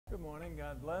Good morning.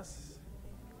 God bless.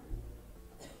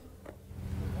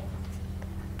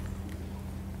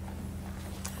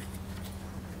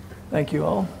 Thank you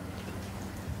all.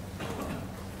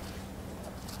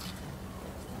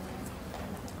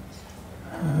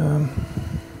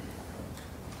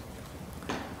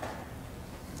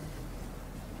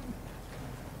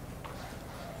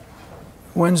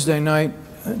 Wednesday night,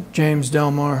 James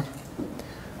Delmar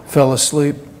fell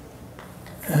asleep,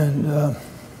 and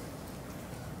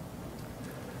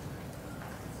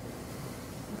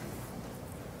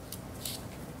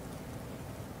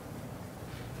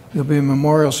there'll be a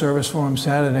memorial service for him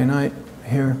Saturday night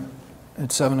here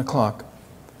at 7 o'clock.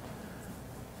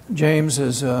 James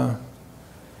is a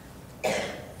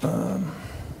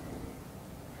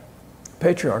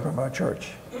patriarch of our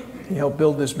church. He helped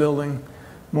build this building.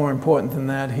 More important than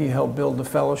that, he helped build the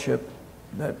fellowship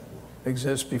that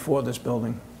exists before this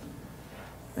building.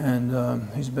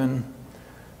 And he's been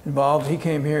involved. He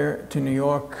came here to New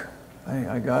York,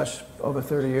 gosh, over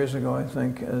 30 years ago, I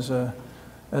think, as a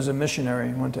missionary.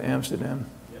 He went to Amsterdam.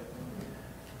 Yep.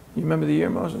 You remember the year,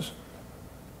 Moses?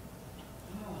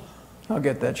 I'll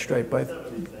get that straight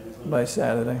by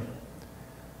Saturday.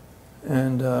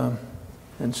 And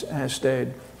has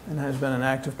stayed and has been an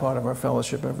active part of our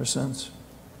fellowship ever since.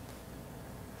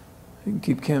 You can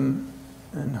keep Kim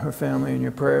and her family in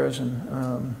your prayers,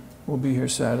 and we'll be here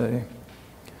Saturday.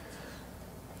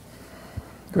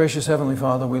 Gracious Heavenly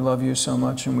Father, we love you so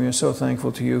much, and we are so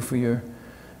thankful to you for your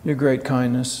great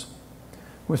kindness.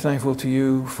 We're thankful to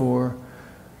you for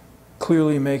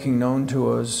clearly making known to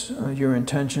us your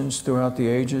intentions throughout the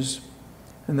ages,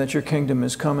 and that your kingdom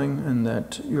is coming, and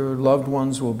that your loved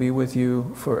ones will be with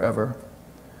you forever.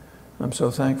 I'm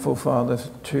so thankful, Father,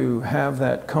 to have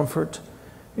that comfort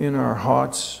in our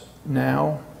hearts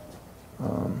now,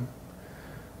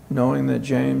 knowing that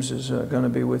James is going to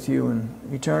be with you in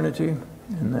eternity,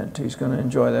 and that he's going to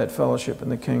enjoy that fellowship in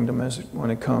the kingdom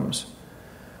when it comes.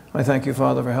 I thank you,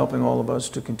 Father, for helping all of us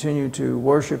to continue to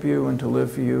worship you and to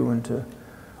live for you and to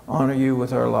honor you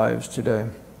with our lives today.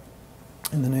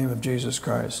 In the name of Jesus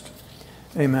Christ,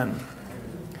 amen.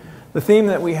 The theme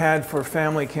that we had for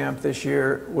family camp this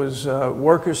year was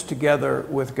workers together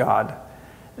with God,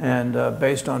 and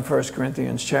based on 1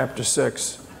 Corinthians chapter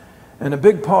 6. And a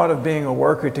big part of being a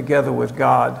worker together with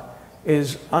God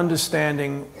is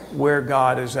understanding where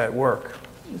God is at work.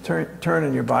 Turn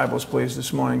in your Bibles, please,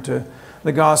 this morning to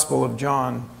the Gospel of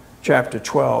John, chapter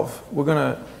 12. We're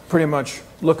going to pretty much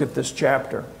look at this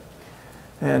chapter.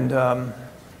 And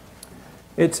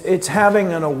it's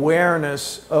having an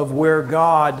awareness of where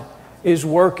God is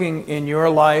working in your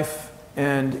life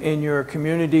and in your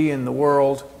community, in the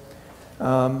world.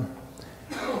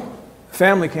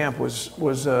 Family camp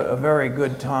was a very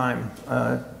good time,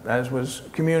 as was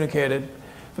communicated.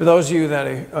 For those of you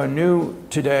that are new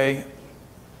today,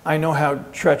 I know how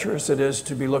treacherous it is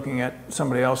to be looking at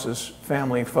somebody else's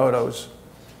family photos.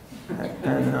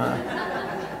 And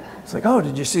it's like, oh,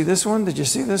 did you see this one? Did you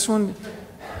see this one?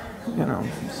 You know,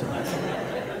 so,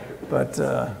 but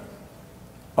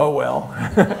oh well.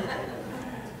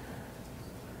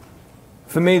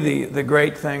 For me, the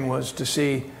great thing was to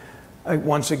see,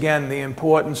 once again, the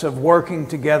importance of working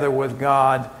together with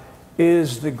God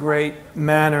is the great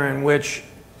manner in which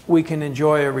we can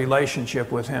enjoy a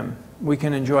relationship with Him. We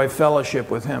can enjoy fellowship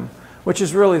with Him, which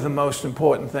is really the most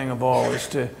important thing of all, is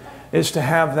to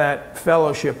have that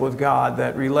fellowship with God,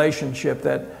 that relationship,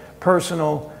 that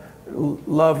personal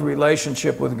love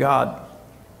relationship with God.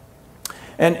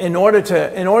 And in order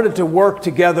to work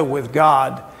together with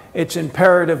God, it's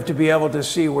imperative to be able to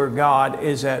see where God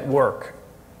is at work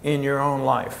in your own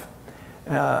life.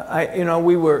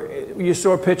 You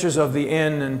saw pictures of the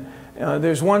inn, and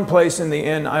there's one place in the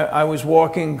inn I was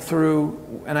walking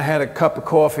through, and I had a cup of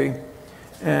coffee,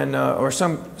 and or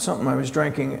something I was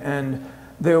drinking, and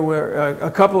there were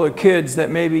a couple of kids that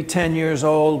maybe 10 years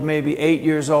old, maybe 8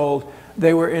 years old.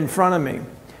 They were in front of me.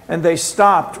 And they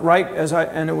stopped right as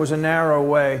and it was a narrow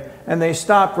way, and they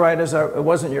stopped right as it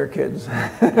wasn't your kids.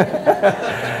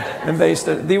 And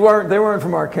they weren't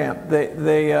from our camp.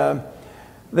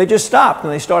 They just stopped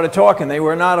and they started talking. They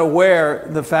were not aware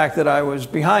the fact that I was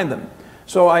behind them.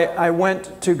 So I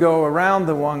went to go around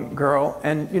the one girl,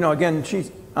 and again,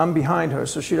 I'm behind her,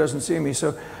 so she doesn't see me.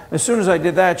 So as soon as I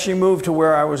did that, she moved to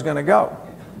where I was going to go.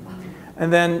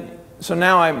 And then, so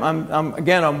now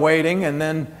I'm waiting, and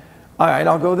then, all right,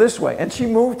 I'll go this way. And she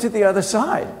moved to the other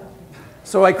side.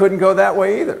 So I couldn't go that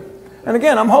way either. And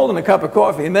again, I'm holding a cup of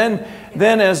coffee. And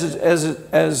then as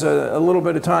a little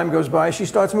bit of time goes by, she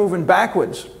starts moving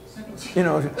backwards. She's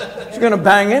going to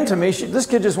bang into me. This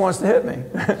kid just wants to hit me.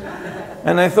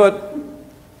 And I thought,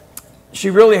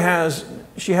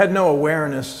 she had no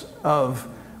awareness of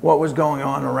what was going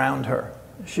on around her.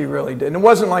 She really did. And it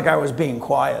wasn't like I was being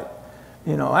quiet.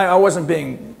 You know, I wasn't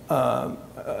being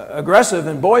aggressive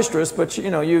and boisterous, but you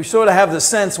know, you sort of have the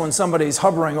sense when somebody's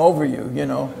hovering over you, you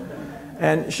know.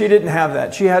 And she didn't have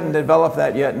that. She hadn't developed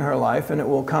that yet in her life, and it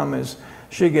will come as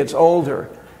she gets older.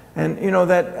 And you know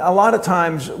that a lot of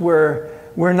times we're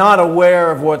not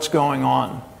aware of what's going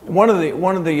on. One of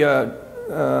the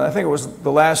I think it was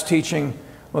the last teaching,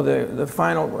 or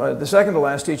the second to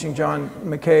last teaching, John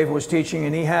McCabe was teaching,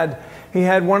 and he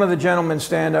had one of the gentlemen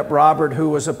stand up, Robert, who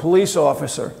was a police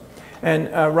officer.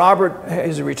 And Robert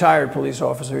is a retired police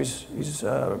officer. He's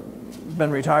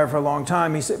been retired for a long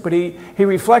time. He said, but he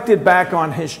reflected back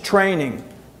on his training.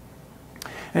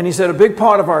 And he said a big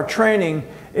part of our training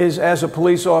is, as a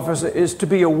police officer, is to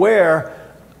be aware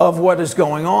of what is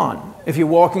going on. If you're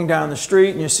walking down the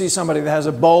street and you see somebody that has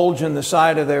a bulge in the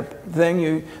side of their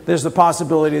thing, there's the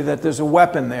possibility that there's a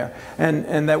weapon there.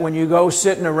 And that when you go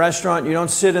sit in a restaurant, you don't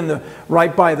sit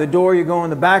right by the door. You go in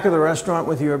the back of the restaurant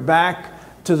with your back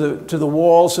to the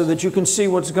wall so that you can see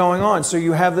what's going on. So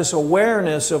you have this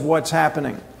awareness of what's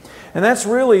happening. And that's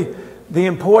really the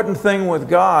important thing with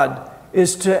God,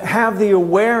 is to have the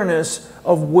awareness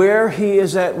of where He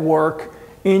is at work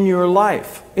in your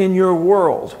life, in your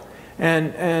world.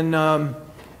 And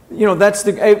you know,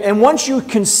 and once you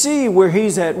can see where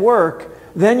He's at work,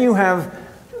 then you have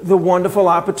the wonderful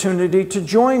opportunity to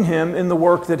join Him in the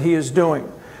work that He is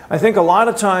doing. I think a lot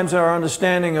of times our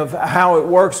understanding of how it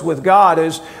works with God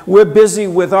is we're busy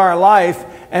with our life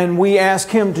and we ask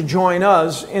Him to join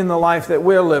us in the life that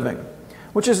we're living,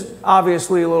 which is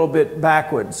obviously a little bit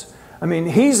backwards. I mean,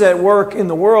 He's at work in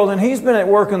the world, and He's been at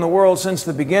work in the world since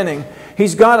the beginning.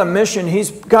 He's got a mission. He's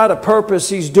got a purpose.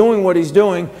 He's doing what He's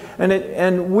doing,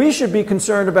 and we should be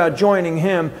concerned about joining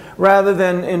Him rather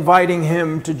than inviting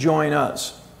Him to join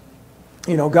us.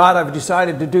 You know, God, I've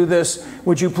decided to do this.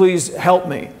 Would you please help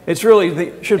me? It's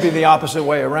really should be the opposite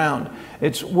way around.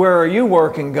 It's, where are you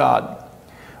working, God?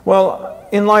 Well,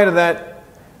 in light of that,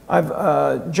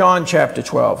 John chapter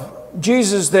 12.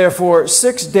 Jesus, therefore,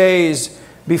 6 days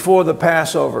before the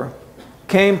Passover,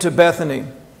 came to Bethany,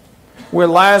 where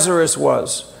Lazarus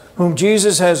was, whom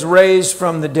Jesus has raised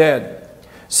from the dead.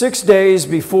 6 days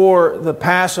before the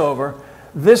Passover.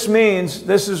 This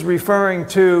is referring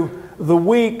to the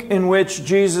week in which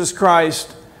Jesus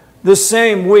Christ, this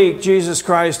same week, Jesus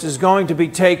Christ is going to be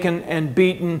taken and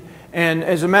beaten. And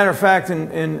as a matter of fact,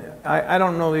 I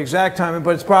don't know the exact time,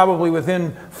 but it's probably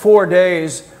within 4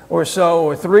 days or so,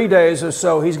 or 3 days or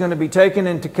so, He's going to be taken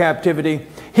into captivity.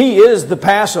 He is the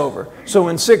Passover. So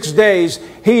in 6 days,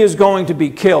 He is going to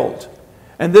be killed.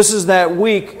 And this is that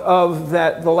week of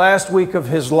the last week of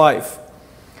His life.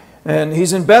 And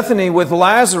He's in Bethany with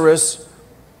Lazarus,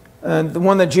 and the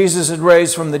one that Jesus had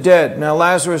raised from the dead. Now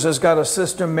Lazarus has got a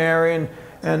sister Mary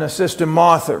and a sister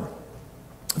Martha.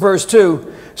 Verse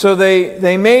 2, so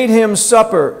they made Him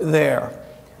supper there,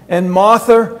 and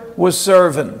Martha was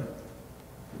serving.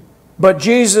 But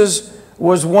Lazarus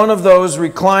was one of those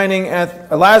reclining at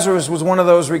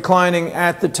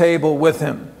the table with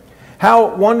Him.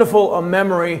 How wonderful a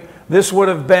memory this would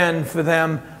have been for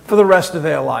them for the rest of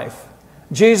their life.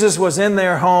 Jesus was in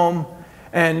their home,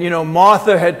 and you know,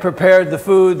 Martha had prepared the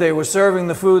food. They were serving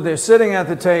the food. They're sitting at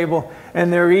the table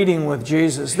and they're eating with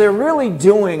Jesus. They're really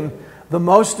doing the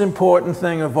most important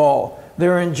thing of all.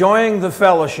 They're enjoying the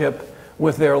fellowship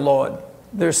with their Lord.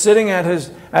 They're sitting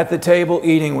at the table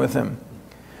eating with Him.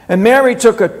 And Mary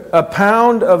took a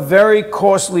pound of very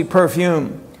costly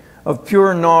perfume of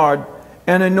pure nard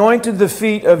and anointed the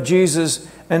feet of Jesus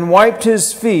and wiped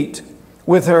His feet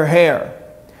with her hair.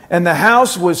 And the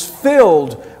house was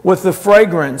filled with the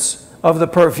fragrance of the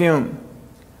perfume.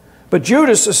 But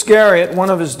Judas Iscariot, one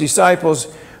of His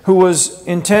disciples, who was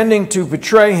intending to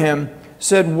betray Him,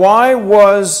 said, why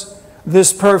was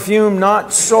this perfume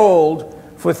not sold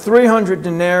for 300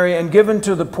 denarii and given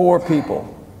to the poor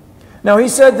people? Now he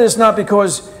said this not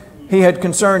because he had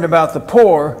concern about the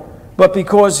poor, but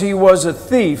because he was a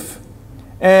thief,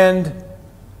 and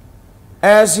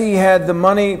as he had the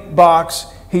money box,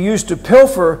 he used to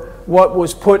pilfer what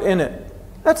was put in it.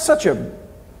 That's such a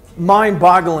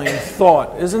mind-boggling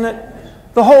thought, isn't it?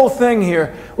 The whole thing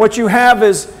here, what you have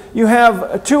is, you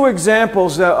have two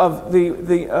examples of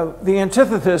the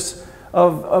antithesis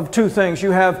of two things.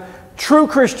 You have true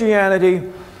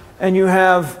Christianity and you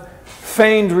have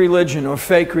feigned religion or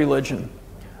fake religion.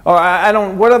 Or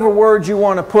whatever word you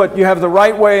want to put, you have the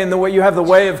right way and the way, you have the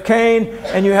way of Cain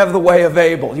and you have the way of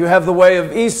Abel. You have the way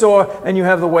of Esau and you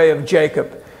have the way of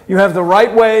Jacob. You have the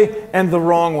right way and the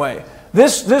wrong way.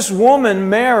 This woman,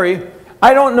 Mary,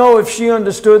 I don't know if she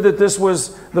understood that this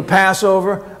was the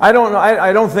Passover. I don't know.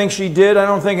 I don't think she did. I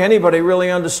don't think anybody really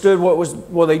understood what was,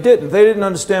 well, they didn't. They didn't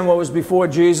understand what was before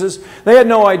Jesus. They had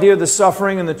no idea the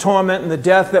suffering and the torment and the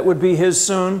death that would be his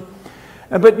soon.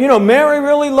 But, you know, Mary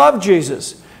really loved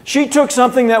Jesus. She took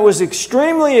something that was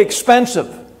extremely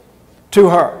expensive to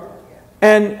her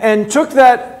and took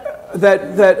that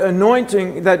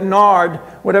anointing, that nard,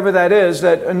 whatever that is,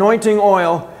 that anointing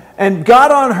oil, and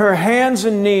got on her hands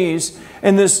and knees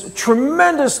in this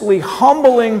tremendously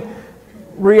humbling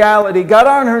reality, got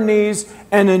on her knees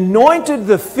and anointed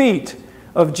the feet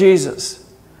of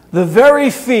Jesus. The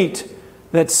very feet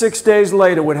that 6 days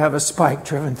later would have a spike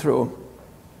driven through them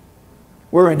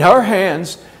were in her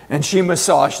hands, and she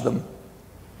massaged them.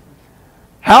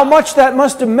 How much that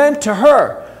must have meant to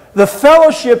her, the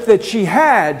fellowship that she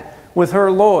had with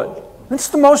her Lord. That's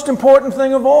the most important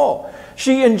thing of all.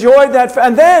 She enjoyed that.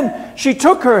 And then she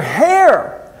took her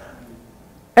hair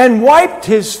and wiped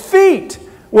his feet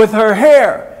with her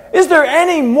hair. Is there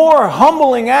any more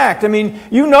humbling act? I mean,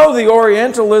 you know the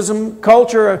Orientalism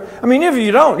culture. I mean, if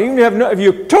you don't, even if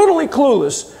you're totally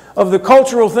clueless of the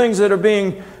cultural things that are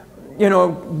being, you know,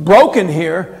 broken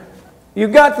here, you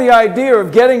got the idea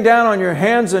of getting down on your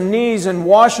hands and knees and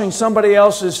washing somebody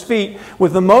else's feet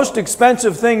with the most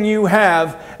expensive thing you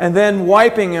have and then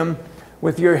wiping them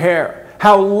with your hair.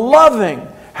 How loving,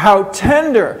 how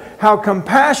tender, how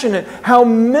compassionate, how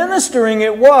ministering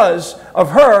it was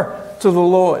of her to the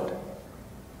Lord.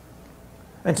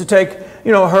 And to take,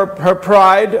 you know, her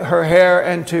pride, her hair,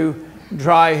 and to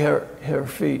dry her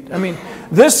feet. I mean,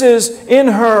 this is, in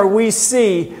her we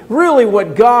see really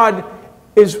what God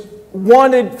is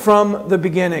wanted from the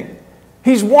beginning.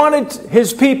 He's wanted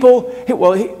his people,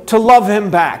 to love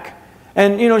him back.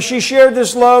 And, you know, she shared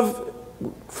this love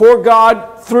for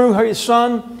God through his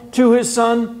Son,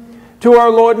 to our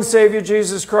Lord and Savior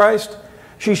Jesus Christ.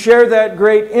 She shared that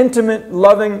great, intimate,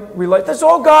 loving relationship. That's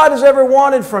all God has ever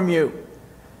wanted from you.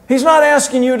 He's not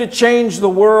asking you to change the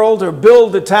world or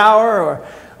build a tower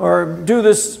or do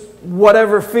this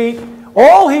whatever feat.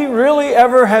 All he really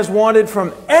ever has wanted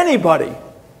from anybody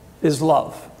is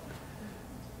love.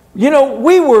 You know,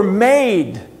 we were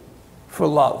made for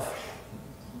love.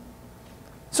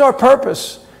 It's our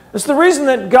purpose. It's the reason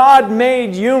that God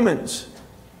made humans,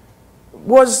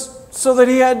 was so that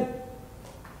he had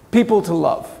people to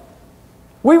love.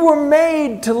 We were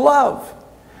made to love.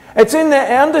 It's in the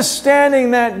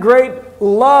understanding that great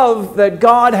love that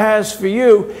God has for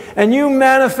you and you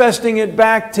manifesting it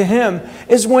back to him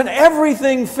is when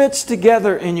everything fits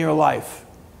together in your life.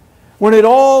 When it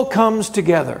all comes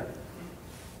together.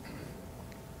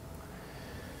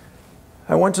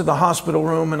 I went to the hospital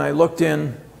room and I looked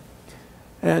in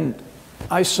and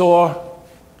I saw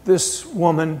this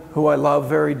woman who I love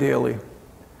very dearly.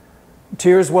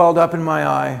 Tears welled up in my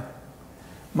eye.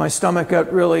 My stomach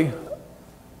got really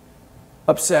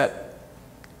upset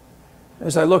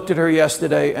as I looked at her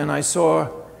yesterday and I saw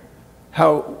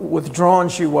how withdrawn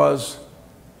she was.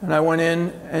 And I went in,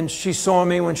 and she saw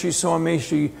me. When she saw me,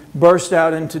 she burst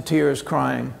out into tears,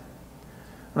 crying.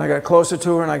 And I got closer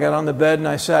to her, and I got on the bed, and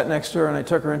I sat next to her, and I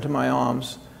took her into my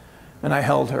arms, and I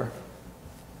held her.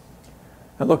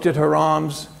 I looked at her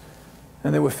arms,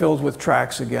 and they were filled with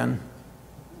tracks again,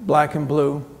 black and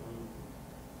blue,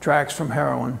 tracks from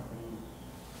heroin.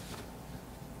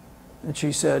 And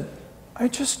she said, I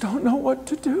just don't know what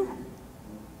to do.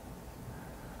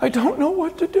 I don't know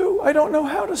what to do. I don't know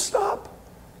how to stop.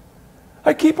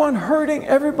 I keep on hurting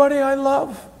everybody I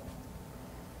love.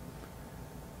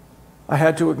 I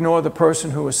had to ignore the person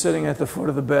who was sitting at the foot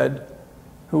of the bed,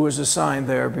 who was assigned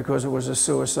there because it was a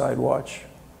suicide watch.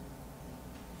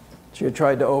 She had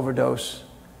tried to overdose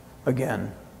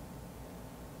again.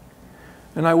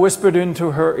 And I whispered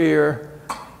into her ear,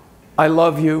 I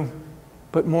love you,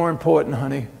 but more important,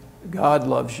 honey, God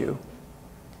loves you.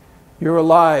 You're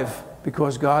alive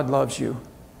because God loves you.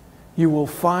 You will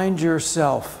find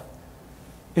yourself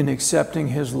in accepting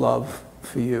his love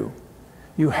for you.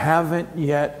 You haven't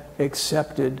yet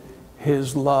accepted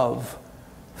his love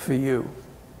for you.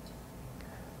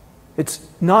 It's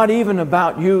not even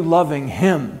about you loving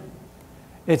him.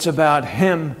 It's about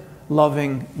him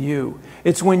loving you.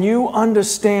 It's when you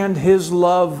understand his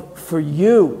love for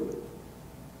you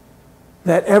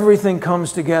that everything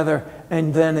comes together,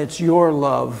 and then it's your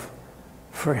love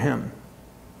for him.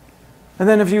 And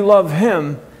then if you love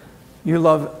him, you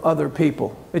love other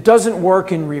people. It doesn't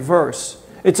work in reverse.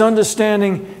 It's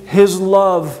understanding his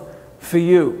love for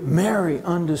you. Mary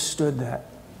understood that.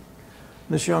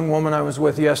 This young woman I was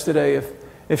with yesterday,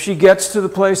 if she gets to the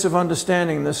place of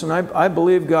understanding this, and I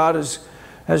believe God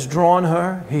has drawn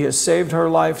her, he has saved her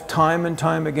life time and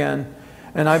time again,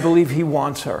 And I believe He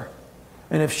wants her.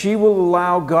 And if she will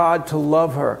allow God to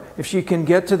love her, if she can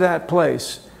get to that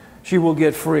place, she will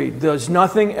get free. There's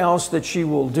nothing else that she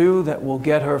will do that will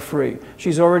get her free.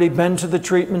 She's already been to the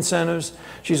treatment centers.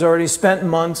 She's already spent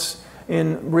months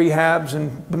in rehabs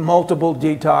and multiple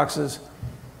detoxes.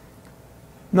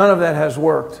 None of that has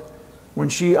worked. When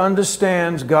she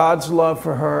understands God's love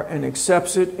for her and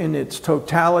accepts it in its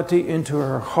totality into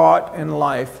her heart and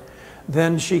life,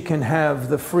 then she can have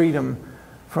the freedom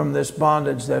from this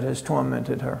bondage that has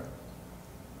tormented her.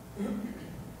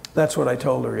 That's what I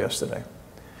told her yesterday.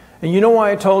 And you know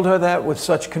why I told her that with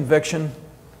such conviction?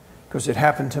 Because it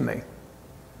happened to me.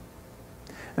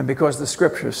 And because the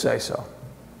scriptures say so.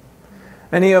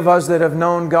 Any of us that have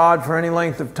known God for any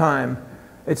length of time,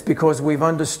 it's because we've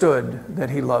understood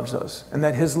that He loves us and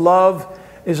that His love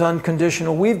is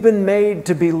unconditional. We've been made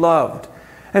to be loved.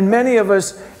 And many of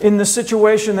us, in the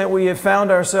situation that we have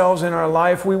found ourselves in our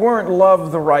life, we weren't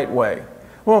loved the right way.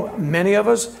 Well, many of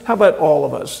us? How about all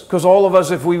of us? Because all of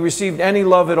us, if we received any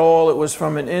love at all, it was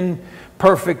from an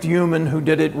imperfect human who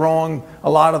did it wrong a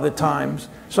lot of the times.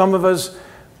 Some of us,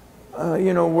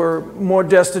 were more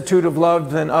destitute of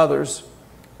love than others.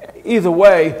 Either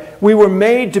way, we were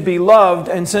made to be loved,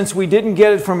 and since we didn't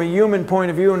get it from a human point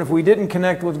of view, and if we didn't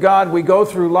connect with God, we go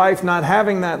through life not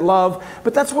having that love.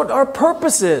 But that's what our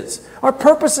purpose is. Our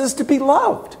purpose is to be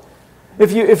loved.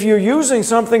 If you're using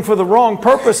something for the wrong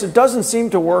purpose, it doesn't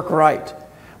seem to work right.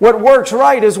 What works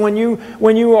right is when you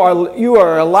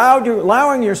are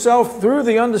allowing yourself through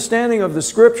the understanding of the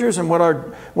Scriptures and what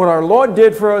our Lord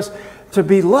did for us to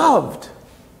be loved.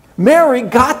 Mary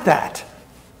got that.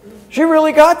 She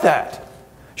really got that.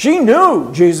 She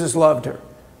knew Jesus loved her.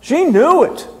 She knew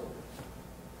it.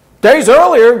 Days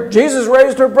earlier, Jesus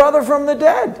raised her brother from the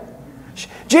dead.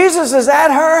 Jesus is at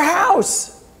her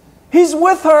house. He's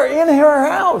with her in her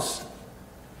house.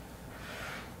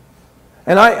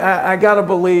 And I got to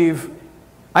believe,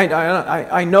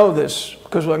 I know this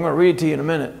because I'm going to read it to you in a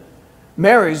minute.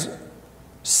 Mary's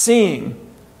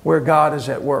seeing where God is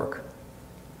at work.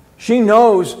 She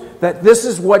knows that this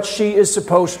is what she is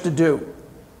supposed to do.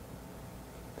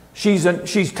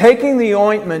 She's taking the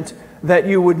ointment that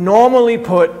you would normally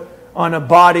put on a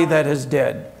body that is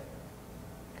dead.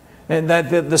 And that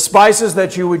the spices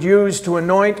that you would use to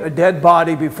anoint a dead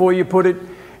body before you put it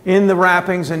in the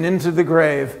wrappings and into the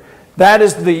grave, that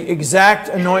is the exact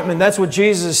anointment. That's what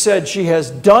Jesus said. She has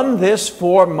done this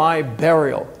for my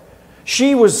burial.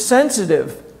 She was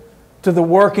sensitive to the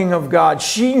working of God.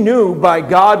 She knew by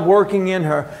God working in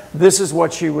her, this is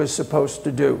what she was supposed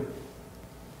to do.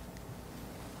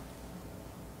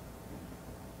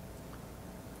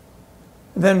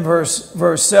 Then verse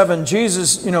 7,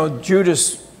 Jesus,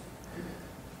 Judas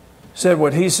said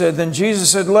what he said. Then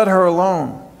Jesus said, let her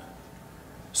alone,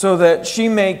 so that she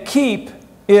may keep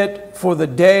it for the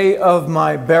day of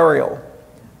my burial.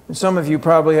 And some of you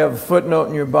probably have a footnote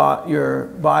in your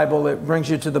Bible that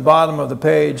brings you to the bottom of the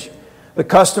page. The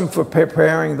custom for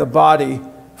preparing the body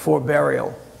for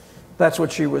burial. That's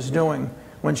what she was doing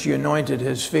when she anointed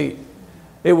his feet.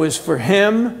 It was for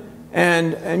him,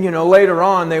 and later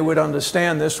on they would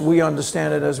understand this. We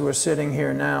understand it as we're sitting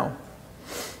here now.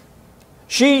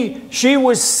 She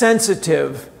was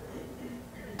sensitive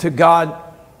to God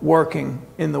working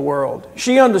in the world.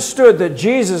 She understood that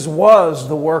Jesus was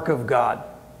the work of God.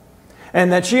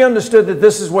 And that she understood that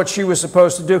this is what she was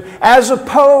supposed to do, as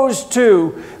opposed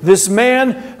to this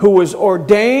man who was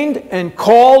ordained and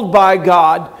called by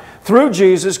God through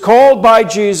Jesus, called by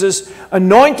Jesus,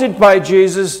 anointed by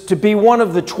Jesus to be one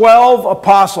of the 12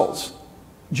 apostles,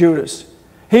 Judas.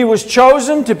 He was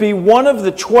chosen to be one of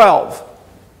the 12.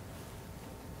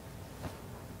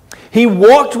 He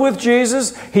walked with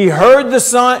Jesus. He heard the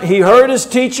Son. He heard His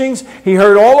teachings. He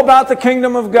heard all about the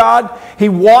kingdom of God. He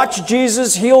watched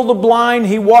Jesus heal the blind.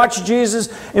 He watched Jesus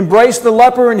embrace the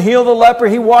leper and heal the leper.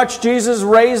 He watched Jesus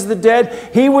raise the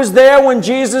dead. He was there when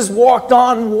Jesus walked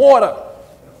on water.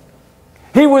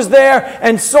 He was there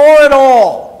and saw it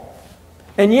all.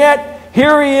 And yet,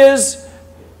 here He is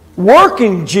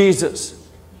working Jesus.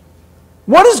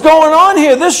 What is going on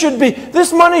here?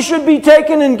 This money should be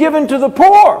taken and given to the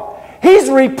poor.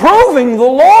 He's reproving the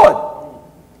Lord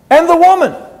and the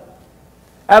woman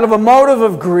out of a motive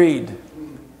of greed.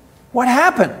 What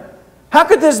happened? How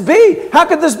could this be? How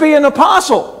could this be an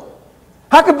apostle?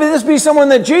 How could this be someone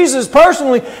that Jesus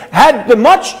personally had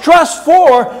much trust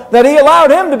for, that He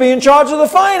allowed him to be in charge of the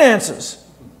finances?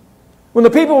 When the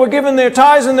people were giving their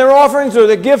tithes and their offerings or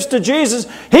their gifts to Jesus,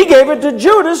 He gave it to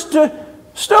Judas to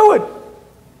steward.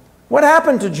 What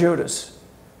happened to Judas?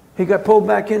 He got pulled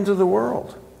back into the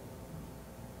world.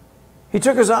 He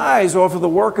took his eyes off of the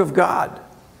work of God.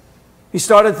 He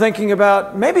started thinking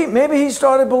about, maybe he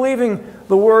started believing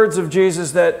the words of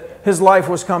Jesus that his life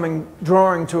was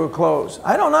drawing to a close.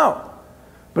 I don't know.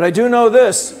 But I do know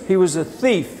this, he was a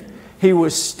thief. He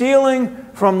was stealing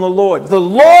from the Lord. The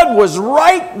Lord was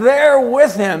right there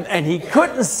with him, and he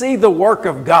couldn't see the work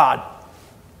of God.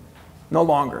 No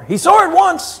longer. He saw it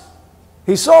once.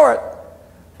 He saw it,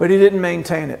 but he didn't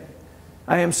maintain it.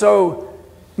 I am so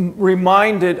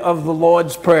reminded of the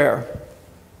Lord's Prayer.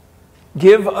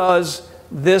 Give us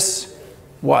this,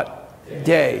 what?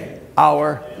 Day,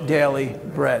 our daily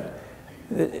bread.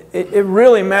 It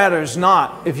really matters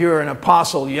not if you're an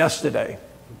apostle yesterday.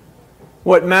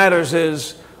 What matters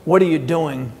is, what are you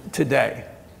doing today?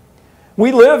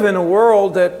 We live in a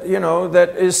world that,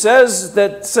 that it says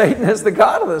that Satan is the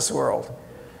god of this world.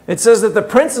 It says that the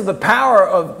prince of the power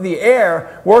of the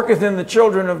air worketh in the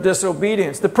children of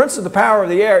disobedience. The prince of the power of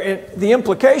the air, the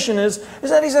implication is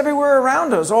that he's everywhere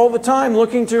around us all the time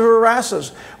looking to harass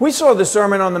us. We saw the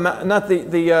sermon on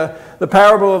the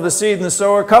parable of the seed and the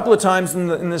sower a couple of times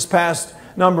in this past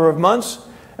number of months.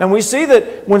 And we see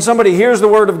that when somebody hears the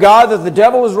word of God, that the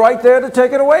devil is right there to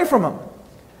take it away from them.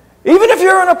 Even if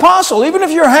you're an apostle, even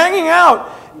if you're hanging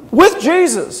out with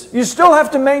Jesus, you still have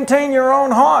to maintain your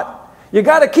own heart. You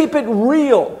got to keep it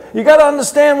real. You got to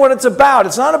understand what it's about.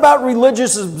 It's not about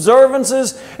religious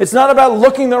observances. It's not about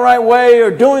looking the right way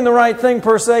or doing the right thing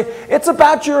per se. It's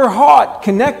about your heart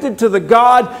connected to the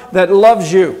God that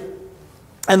loves you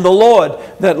and the Lord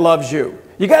that loves you.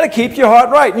 You got to keep your heart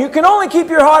right. And you can only keep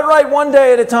your heart right one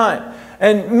day at a time.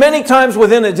 And many times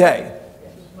within a day,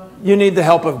 you need the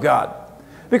help of God.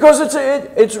 Because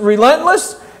it's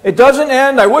relentless. It doesn't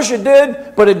end. I wish it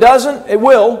did, but it doesn't. It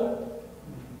will.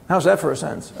 How's that for a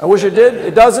sentence? I wish it did.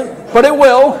 It doesn't, but it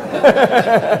will.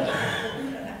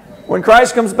 When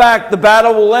Christ comes back, the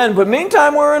battle will end. But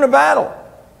meantime, we're in a battle.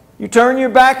 You turn your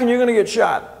back and you're going to get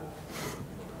shot.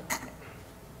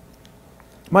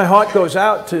 My heart goes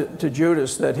out to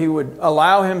Judas that he would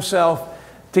allow himself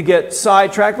to get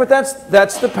sidetracked. But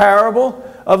that's the parable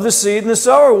of the seed and the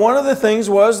sower. One of the things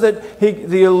was that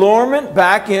the allurement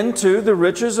back into the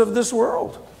riches of this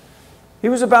world. He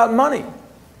was about money.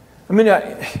 I mean,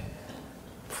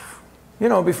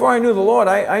 before I knew the Lord,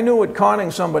 I knew what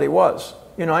conning somebody was.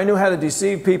 I knew how to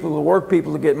deceive people, to work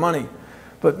people to get money.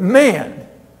 But man,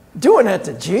 doing that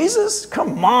to Jesus?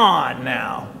 Come on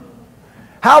now.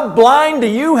 How blind do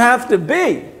you have to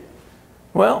be?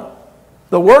 Well,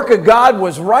 the work of God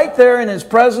was right there in His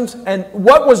presence. And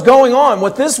what was going on,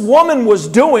 what this woman was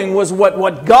doing was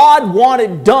what God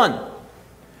wanted done.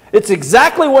 It's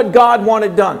exactly what God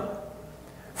wanted done.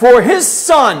 For His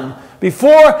Son,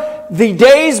 before the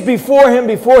days before Him,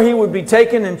 before He would be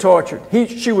taken and tortured.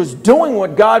 She was doing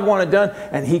what God wanted done,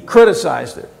 and He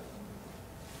criticized it.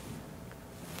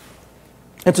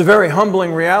 It's a very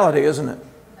humbling reality, isn't it?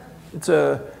 It's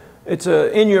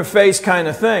a in-your-face kind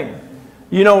of thing.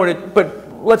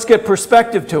 But let's get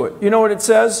perspective to it. You know what it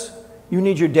says? You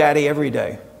need your daddy every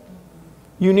day.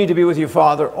 You need to be with your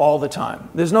father all the time.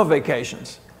 There's no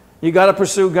vacations. You got to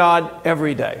pursue God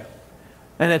every day.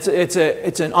 And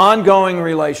it's an ongoing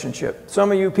relationship.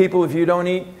 Some of you people, if you don't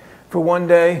eat for one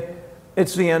day,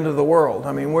 it's the end of the world.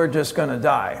 I mean, we're just going to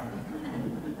die.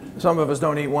 Some of us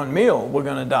don't eat one meal, we're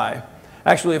going to die.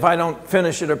 Actually, if I don't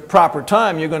finish at a proper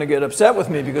time, you're going to get upset with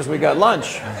me because we got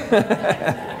lunch.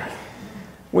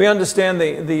 We understand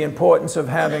the importance of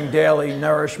having daily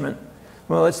nourishment.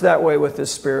 Well, it's that way with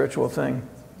this spiritual thing.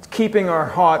 It's keeping our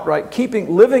heart right,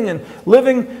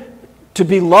 living to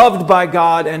be loved by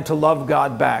God and to love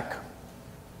God back.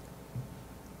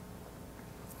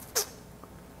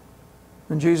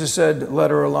 And Jesus said, let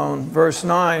her alone. Verse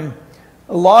 9,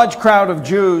 a large crowd of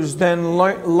Jews then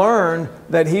learned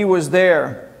that He was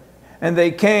there, and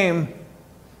they came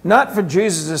not for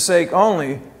Jesus' sake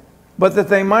only, but that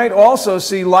they might also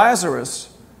see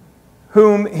Lazarus,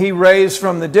 whom He raised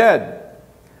from the dead.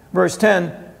 Verse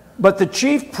 10, but the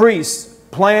chief priests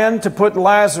planned to put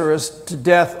Lazarus to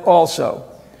death also.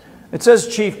 It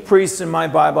says chief priests in my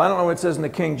Bible. I don't know what it says in the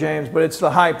King James, but it's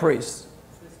the high priests.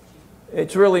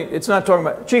 It's not talking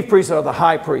about, chief priests are the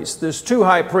high priests. There's two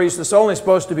high priests. There's only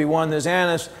supposed to be one. There's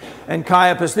Annas and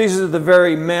Caiaphas. These are the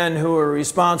very men who are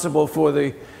responsible for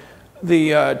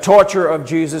the torture of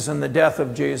Jesus and the death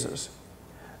of Jesus.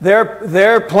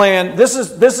 Their plan, this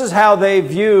is how they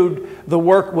viewed the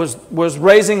work, was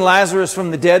raising Lazarus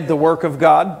from the dead the work of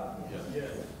God?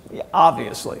 Yeah,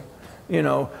 obviously.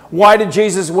 Why did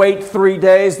Jesus wait 3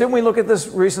 days? Didn't we look at this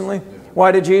recently?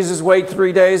 Why did Jesus wait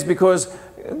 3 days? Because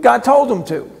God told him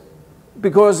to.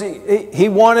 Because he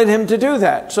wanted him to do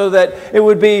that, so that it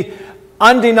would be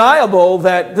undeniable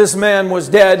that this man was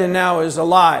dead and now is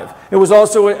alive. It was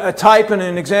also a type and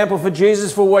an example for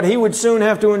Jesus for what he would soon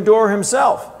have to endure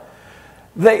himself.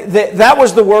 That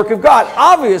was the work of God.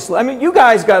 Obviously, I mean, you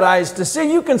guys got eyes to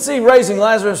see. You can see raising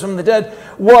Lazarus from the dead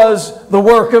was the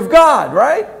work of God,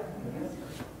 right?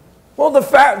 Well, the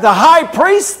high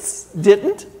priests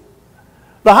didn't.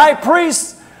 The high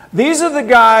priests, these are the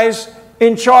guys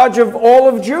in charge of all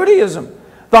of Judaism.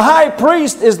 The high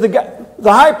priest is the guy,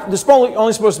 there's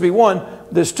only supposed to be one,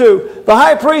 there's two. The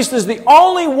high priest is the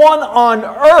only one on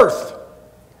earth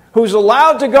who's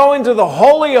allowed to go into the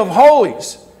Holy of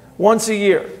Holies once a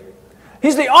year.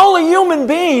 He's the only human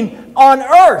being on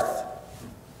earth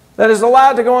that is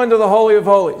allowed to go into the Holy of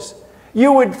Holies.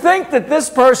 You would think that this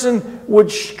person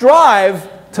would strive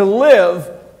to live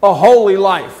a holy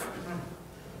life.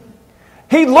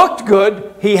 He looked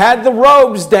good. He had the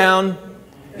robes down.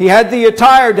 He had the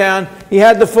attire down. He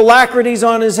had the phylacteries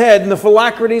on his head and the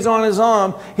phylacteries on his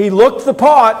arm. He looked the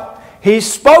part. He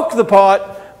spoke the part.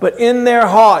 But in their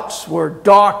hearts were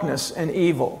darkness and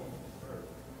evil.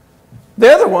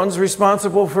 They're the ones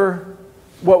responsible for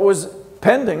what was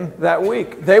pending that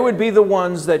week. They would be the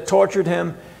ones that tortured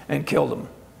him and killed him.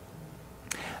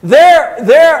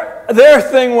 Their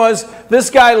thing was, this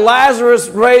guy Lazarus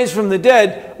raised from the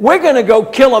dead, we're going to go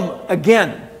kill him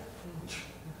again.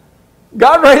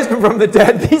 God raised him from the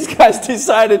dead. These guys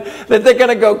decided that they're going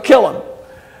to go kill him.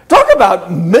 Talk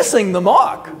about missing the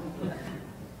mark.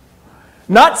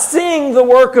 Not seeing the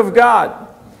work of God.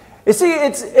 You see,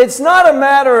 it's not a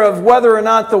matter of whether or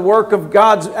not the work of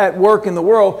God's at work in the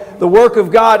world. The work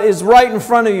of God is right in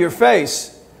front of your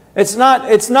face. That's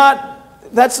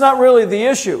not really the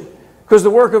issue, because the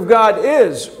work of God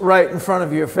is right in front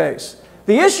of your face.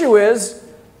 The issue is,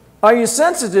 are you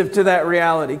sensitive to that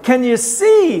reality? Can you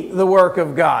see the work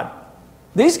of God?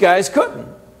 These guys couldn't.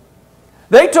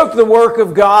 They took the work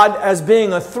of God as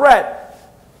being a threat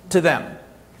to them.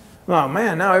 Oh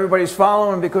man, now everybody's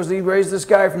following him because he raised this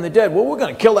guy from the dead. Well, we're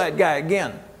going to kill that guy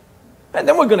again. And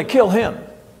then we're going to kill him.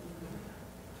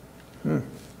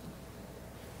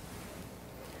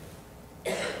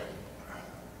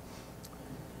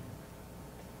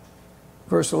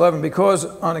 Verse 11, because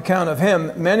on account of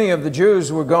him, many of the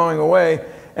Jews were going away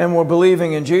and were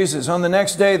believing in Jesus. On the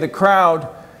next day, the crowd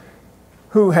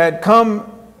who had come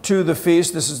to the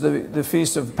feast, this is the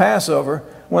feast of Passover,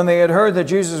 when they had heard that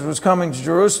Jesus was coming to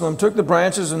Jerusalem, took the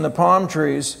branches and the palm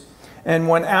trees and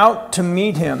went out to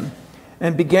meet him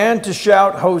and began to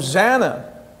shout, Hosanna!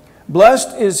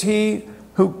 Blessed is he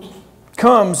who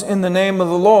comes in the name of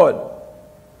the Lord,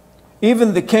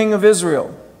 even the King of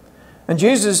Israel. And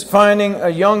Jesus, finding a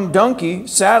young donkey,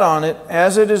 sat on it,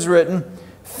 as it is written,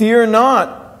 Fear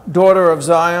not, daughter of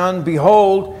Zion,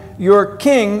 behold, your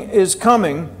king is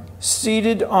coming,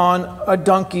 seated on a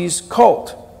donkey's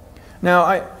colt.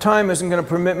 Now, time isn't going to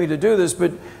permit me to do this,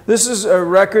 but this is a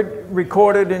record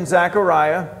recorded in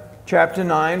Zechariah chapter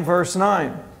 9, verse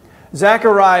 9.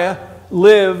 Zechariah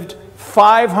lived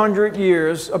 500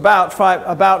 years, about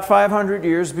 500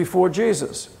 years before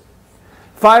Jesus.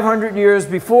 500 years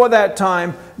before that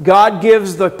time, God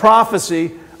gives the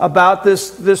prophecy about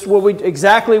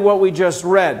exactly what we just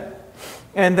read.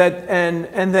 And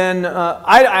then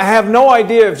I have no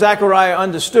idea if Zechariah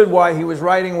understood why he was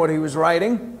writing what he was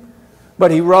writing, but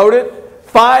he wrote it.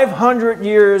 500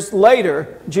 years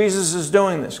later, Jesus is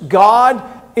doing this. God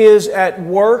is at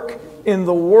work in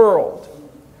the world.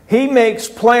 He makes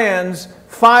plans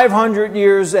 500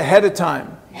 years ahead of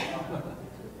time.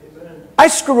 I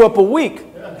screw up a week.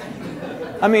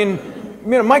 I mean,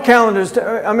 my calendar's,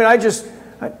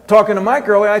 talking to Mike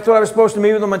earlier, I thought I was supposed to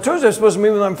meet with him on Tuesday, I was supposed to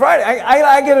meet with him on Friday.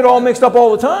 I get it all mixed up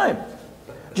all the time.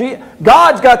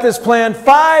 God's got this plan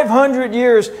 500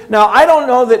 years. Now, I don't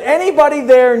know that anybody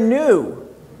there knew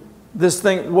this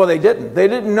thing. Well, they didn't. They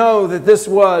didn't know that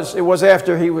it was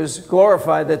after he was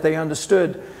glorified that they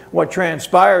understood what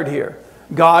transpired here.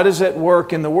 God is at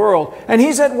work in the world, and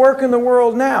he's at work in the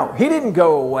world now. He didn't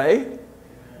go away.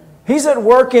 He's at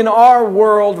work in our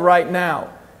world right now.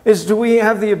 Do we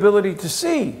have the ability to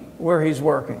see where he's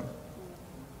working?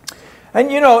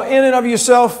 And in and of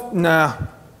yourself, nah,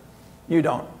 you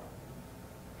don't.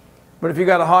 But if you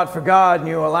got a heart for God and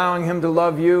you're allowing him to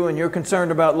love you and you're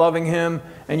concerned about loving him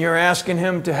and you're asking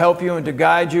him to help you and to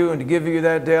guide you and to give you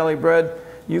that daily bread,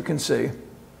 you can see.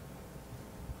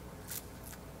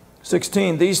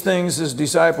 16, these things his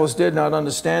disciples did, not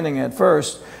understanding at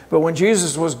first, but when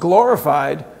Jesus was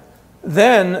glorified,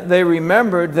 then they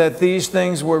remembered that these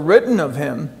things were written of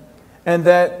him and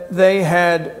that they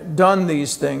had done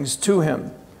these things to him.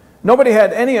 Nobody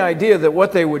had any idea that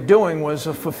what they were doing was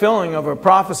a fulfilling of a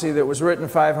prophecy that was written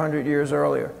 500 years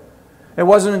earlier. It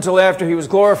wasn't until after he was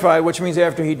glorified, which means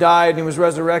after he died and he was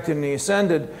resurrected and he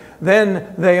ascended,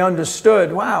 then they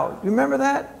understood, wow, you remember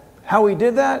that? How he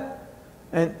did that?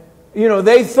 And, you know,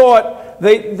 they thought,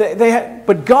 they had,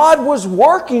 but God was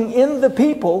working in the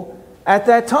people at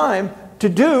that time to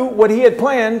do what he had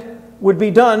planned would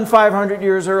be done 500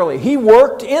 years early. He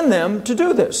worked in them to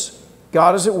do this.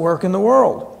 God is at work in the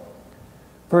world.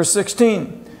 Verse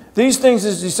 16. These things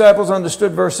his disciples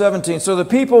understood. Verse 17. So the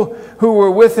people who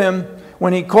were with him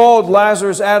when he called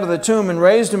Lazarus out of the tomb and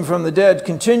raised him from the dead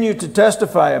continued to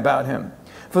testify about him.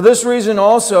 For this reason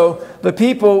also the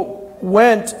people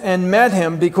went and met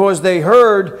him, because they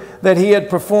heard that he had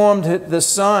performed this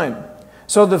sign.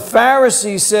 So the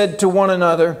Pharisees said to one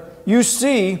another, you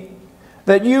see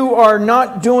that you are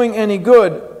not doing any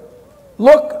good.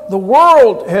 Look, the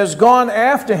world has gone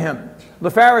after him. The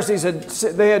Pharisees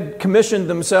had commissioned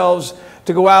themselves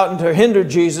to go out and to hinder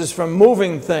Jesus from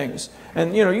moving things.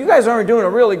 And, you know, you guys aren't doing a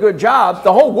really good job.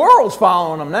 The whole world's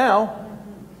following him now.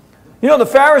 You know, the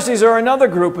Pharisees are another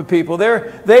group of people.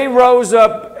 They rose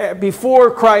up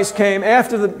before Christ came,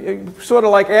 sort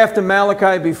of like after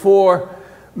Malachi, before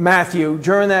Matthew.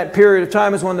 During that period of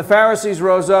time is when the Pharisees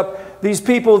rose up. These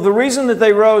people, the reason that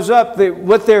they rose up,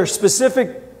 what their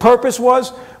specific purpose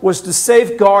was to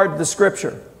safeguard the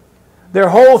Scripture. Their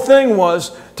whole thing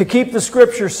was to keep the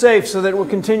Scripture safe so that it would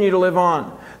continue to live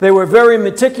on. They were very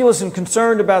meticulous and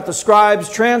concerned about the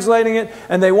scribes translating it,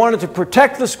 and they wanted to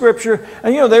protect the Scripture.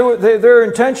 And, you know, their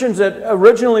intentions that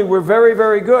originally were very,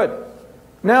 very good.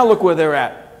 Now look where they're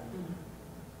at.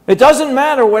 It doesn't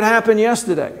matter what happened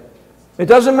yesterday. It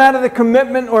doesn't matter the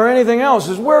commitment or anything else.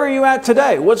 It's where are you at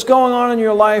today? What's going on in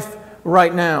your life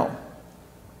right now?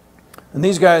 And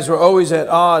these guys were always at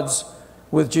odds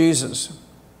with Jesus.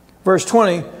 Verse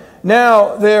 20,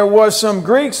 now there was some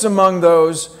Greeks among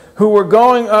those who were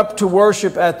going up to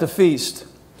worship at the feast.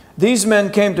 These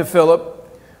men came to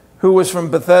Philip, who was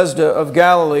from Bethsaida of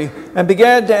Galilee, and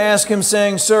began to ask him,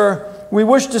 saying, Sir, we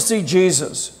wish to see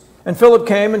Jesus. And Philip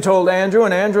came and told Andrew,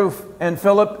 and Andrew and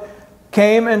Philip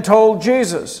came and told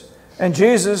Jesus. And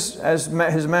Jesus, as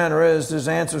his manner is, his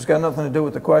answer's got nothing to do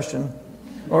with the question,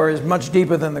 or is much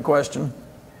deeper than the question.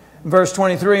 Verse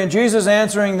 23, and Jesus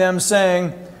answering them,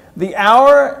 saying, the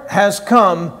hour has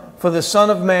come for the Son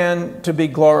of Man to be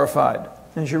glorified.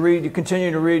 As you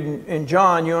continue to read in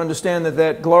John, you understand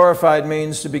that glorified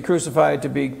means to be crucified, to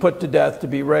be put to death, to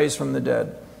be raised from the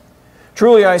dead.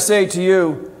 Truly I say to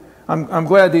you, I'm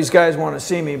glad these guys want to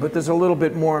see me, but there's a little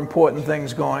bit more important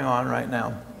things going on right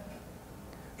now.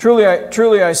 Truly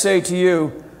I say to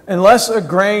you, unless a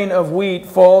grain of wheat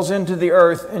falls into the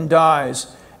earth and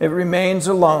dies, it remains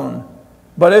alone.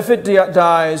 But if it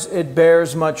dies, it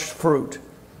bears much fruit.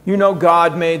 You know,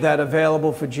 God made that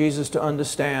available for Jesus to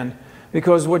understand,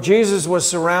 because what Jesus was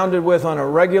surrounded with on a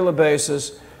regular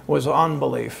basis was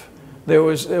unbelief. There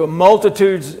were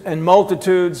multitudes and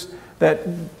multitudes that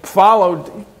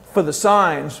followed for the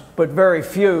signs, but very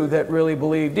few that really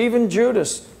believed. Even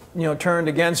Judas, turned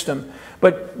against him.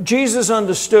 But Jesus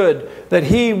understood that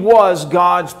he was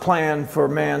God's plan for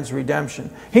man's redemption.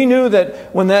 He knew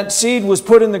that when that seed was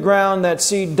put in the ground, that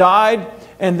seed died,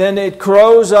 and then it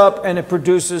grows up and it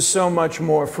produces so much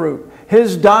more fruit.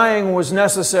 His dying was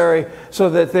necessary so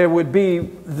that there would be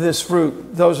this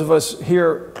fruit. Those of us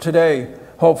here today,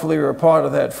 hopefully, are a part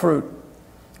of that fruit.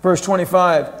 Verse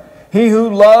 25, he who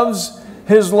loves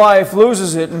his life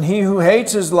loses it, and he who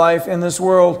hates his life in this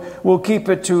world will keep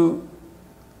it to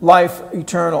life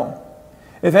eternal.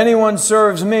 If anyone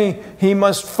serves me, he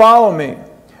must follow me.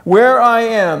 Where I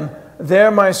am,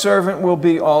 there my servant will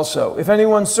be also. If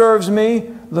anyone serves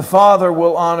me, the Father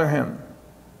will honor him.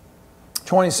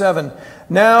 27.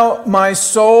 Now my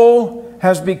soul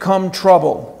has become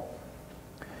troubled.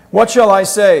 What shall I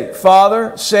say?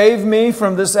 Father, save me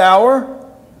from this hour?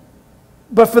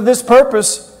 But for this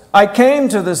purpose I came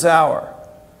to this hour.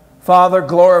 Father,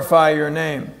 glorify your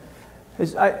name.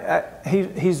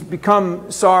 He's become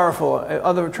sorrowful.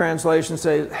 Other translations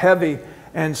say heavy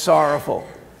and sorrowful,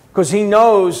 because he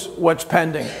knows what's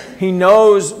pending. He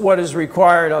knows what is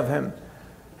required of him.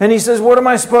 And he says, what am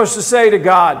I supposed to say to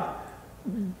God?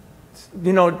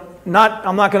 I'm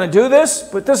not going to do this,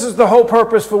 but this is the whole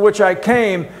purpose for which I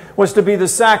came, was to be the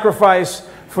sacrifice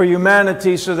for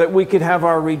humanity so that we could have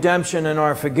our redemption and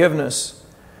our forgiveness.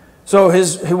 So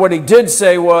what he did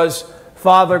say was,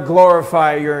 Father,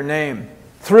 glorify your name.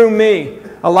 Through me,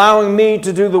 allowing me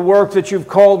to do the work that you've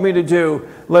called me to do,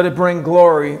 let it bring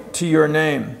glory to your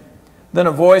name. Then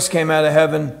a voice came out of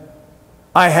heaven,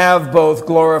 I have both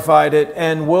glorified it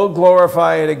and will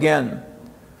glorify it again.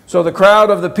 So the crowd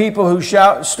of the people who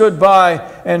stood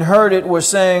by and heard it were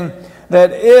saying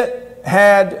that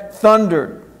had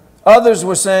thundered. Others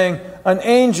were saying, an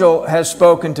angel has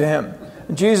spoken to him.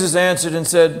 And Jesus answered and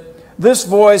said, this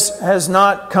voice has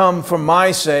not come for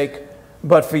my sake,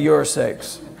 but for your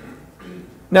sakes.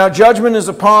 Now judgment is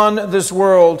upon this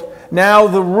world. Now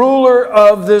the ruler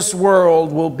of this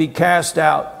world will be cast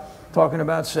out. Talking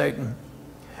about Satan.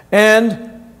 And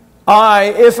I,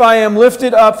 if I am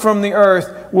lifted up from the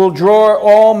earth, will draw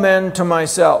all men to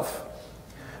myself.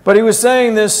 But he was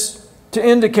saying this to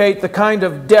indicate the kind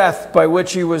of death by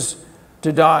which he was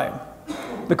to die.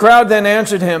 The crowd then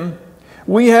answered him,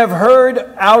 we have heard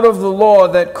out of the law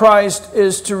that Christ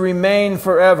is to remain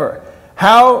forever.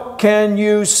 How can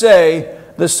you say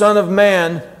the Son of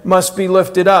Man must be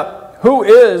lifted up? Who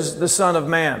is the Son of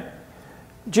Man?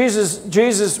 Jesus,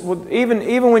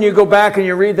 even when you go back and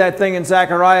you read that thing in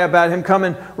Zechariah about him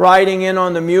coming riding in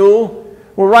on the mule,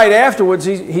 well, right afterwards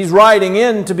he's riding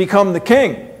in to become the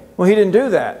king. Well, he didn't do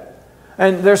that.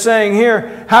 And they're saying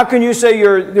here, how can you say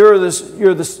you're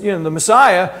the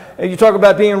Messiah? And you talk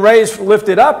about being raised,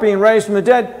 lifted up, being raised from the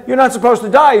dead. You're not supposed to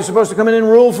die. You're supposed to come in and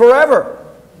rule forever.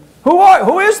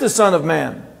 Who is the Son of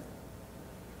Man?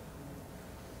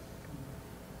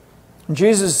 And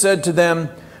Jesus said to them,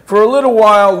 for a little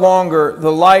while longer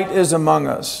the light is among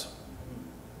us.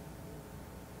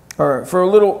 Or for a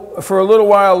little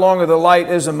while longer the light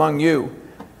is among you.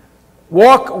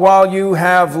 Walk while you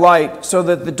have light, so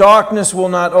that the darkness will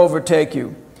not overtake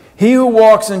you. He who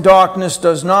walks in darkness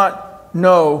does not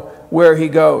know where he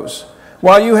goes.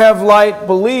 While you have light,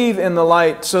 believe in the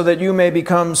light, so that you may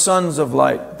become sons of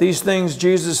light. These things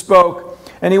Jesus spoke,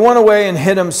 and he went away and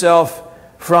hid himself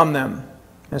from them,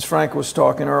 as Frank was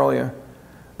talking earlier.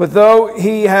 But though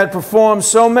he had performed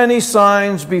so many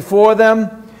signs before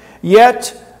them,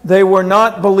 yet they were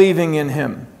not believing in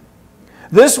him.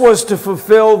 This was to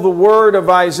fulfill the word of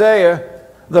Isaiah,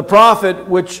 the prophet,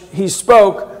 which he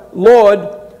spoke,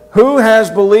 Lord, who has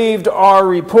believed our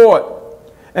report?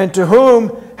 And to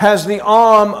whom has the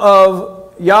arm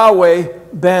of Yahweh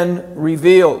been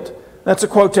revealed? That's a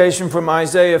quotation from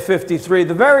Isaiah 53.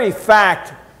 The very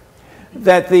fact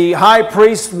that the high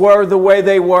priests were the way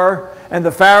they were, and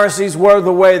the Pharisees were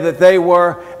the way that they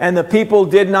were, and the people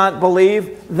did not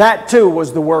believe, that too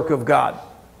was the work of God.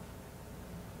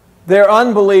 Their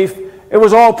unbelief, it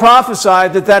was all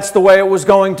prophesied that that's the way it was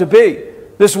going to be.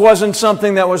 This wasn't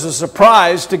something that was a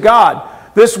surprise to God.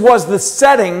 This was the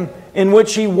setting in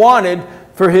which he wanted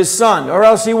for his son, or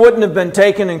else he wouldn't have been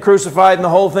taken and crucified and the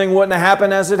whole thing wouldn't have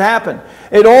happened as it happened.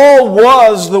 It all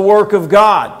was the work of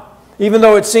God. Even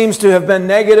though it seems to have been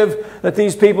negative that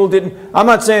these people didn't, I'm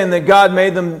not saying that God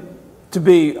made them to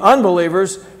be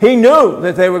unbelievers. He knew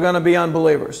that they were going to be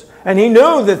unbelievers. And he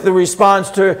knew that the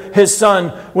response to his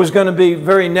son was going to be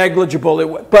very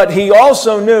negligible. But he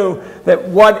also knew that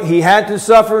what he had to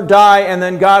suffer, die, and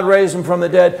then God raised him from the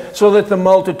dead so that the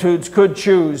multitudes could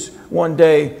choose one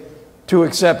day to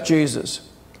accept Jesus.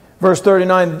 Verse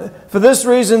 39, for this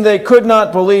reason they could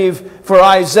not believe, for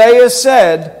Isaiah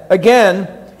said,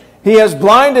 again, he has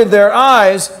blinded their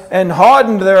eyes and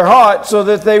hardened their heart so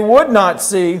that they would not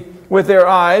see with their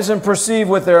eyes and perceive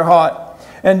with their heart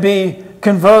and be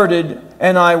converted,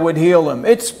 and I would heal them.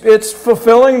 It's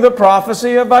fulfilling the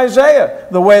prophecy of Isaiah,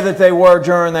 the way that they were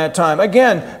during that time.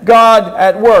 Again, God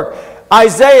at work.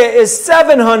 Isaiah is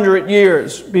 700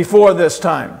 years before this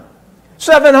time.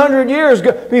 700 years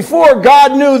before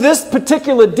God knew this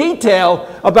particular detail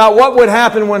about what would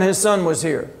happen when his son was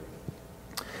here.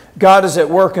 God is at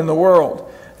work in the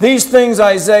world. These things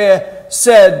Isaiah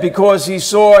said because he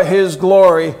saw his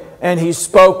glory and he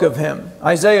spoke of him.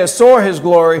 Isaiah saw his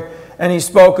glory and he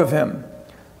spoke of him.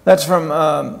 That's from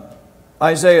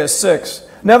Isaiah 6.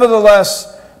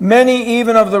 Nevertheless, many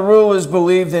even of the rulers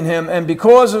believed in him, and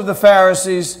because of the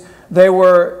Pharisees, they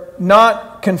were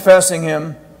not confessing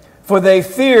him, for they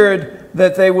feared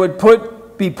that they would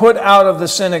be put out of the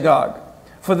synagogue.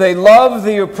 For they loved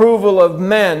the approval of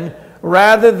men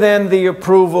rather than the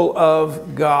approval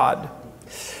of God.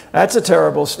 That's a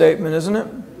terrible statement, isn't it?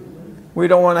 We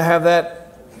don't want to have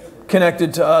that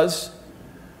connected to us.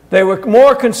 They were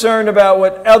more concerned about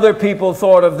what other people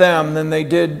thought of them than they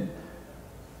did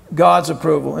God's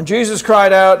approval. And Jesus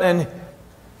cried out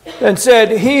and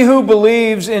said, he who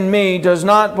believes in me does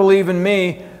not believe in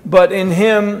me, but in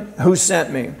him who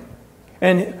sent me.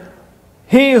 And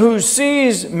he who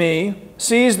sees me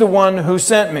sees the one who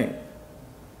sent me.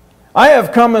 I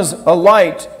have come as a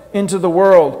light into the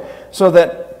world, so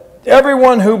that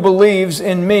everyone who believes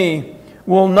in me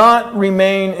will not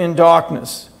remain in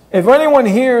darkness. If anyone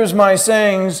hears my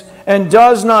sayings and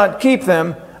does not keep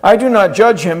them, I do not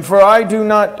judge him, for I did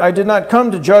not come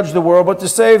to judge the world, but to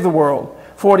save the world.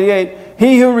 48,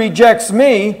 he who rejects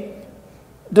me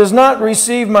does not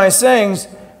receive my sayings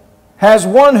has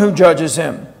one who judges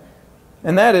him.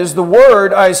 And that is, the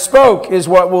word I spoke is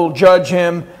what will judge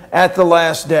him at the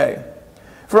last day.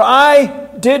 For I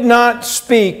did not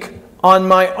speak on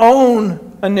my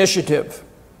own initiative,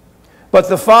 but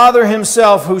the Father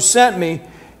himself who sent me,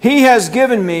 he has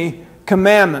given me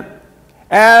commandment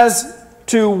as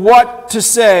to what to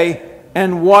say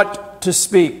and what to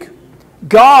speak.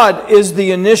 God is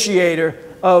the initiator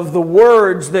of the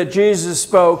words that Jesus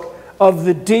spoke, of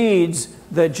the deeds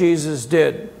that Jesus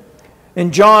did.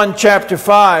 In John chapter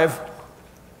 5,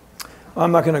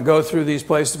 I'm not going to go through these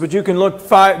places, but you can look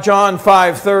John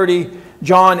 5:30,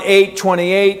 John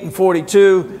 8:28 and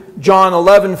 42, John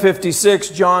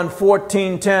 11:56, John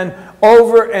 14:10,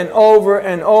 over and over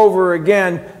and over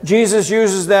again. Jesus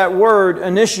uses that word,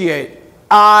 initiate.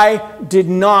 I did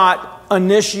not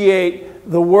initiate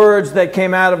the words that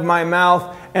came out of my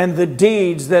mouth and the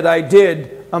deeds that I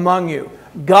did among you.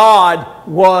 God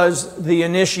was the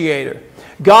initiator.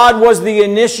 God was the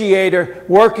initiator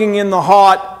working in the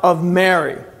heart of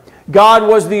Mary. God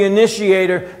was the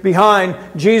initiator behind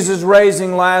Jesus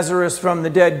raising Lazarus from the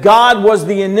dead. God was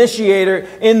the initiator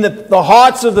in the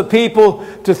hearts of the people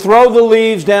to throw the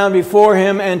leaves down before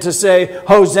him and to say,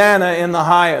 Hosanna in the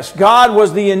highest. God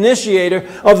was the initiator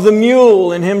of the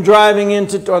mule and him driving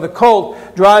into, or the colt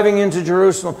driving into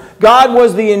Jerusalem. God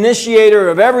was the initiator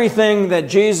of everything that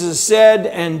Jesus said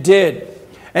and did.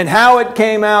 And how it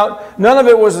came out, none of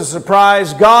it was a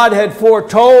surprise. God had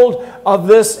foretold of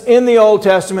this in the Old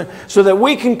Testament so that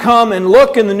we can come and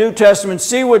look in the New Testament,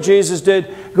 see what Jesus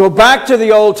did, go back to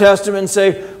the Old Testament and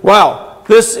say, wow,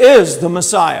 this is the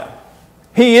Messiah.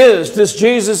 He is, this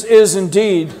Jesus is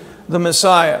indeed the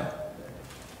Messiah.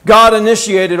 God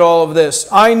initiated all of this.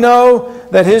 I know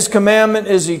that his commandment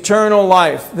is eternal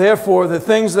life. Therefore, the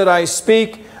things that I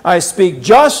speak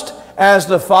just as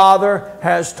the Father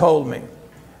has told me.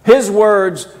 His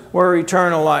words were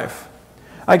eternal life.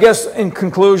 I guess in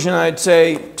conclusion, I'd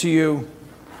say to you,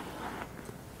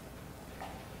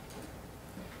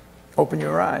 open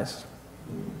your eyes.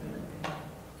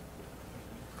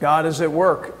 God is at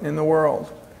work in the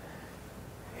world.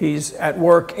 He's at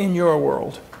work in your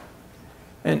world.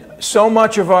 And so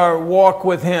much of our walk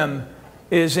with him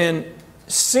is in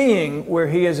seeing where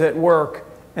he is at work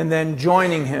and then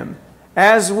joining him.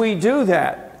 As we do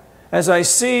that, as I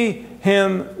see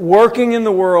him working in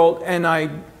the world and I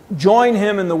join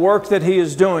him in the work that he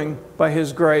is doing by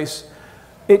his grace,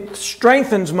 it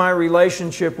strengthens my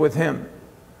relationship with him.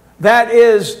 That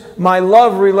is, my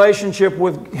love relationship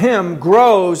with him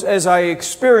grows as I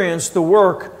experience the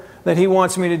work that he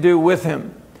wants me to do with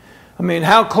him. I mean,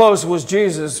 how close was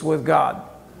Jesus with God?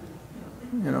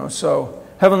 You know, so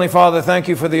Heavenly Father, thank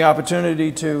you for the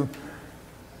opportunity to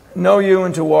know you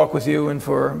and to walk with you and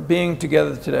for being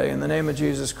together today. In the name of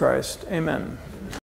Jesus Christ, amen.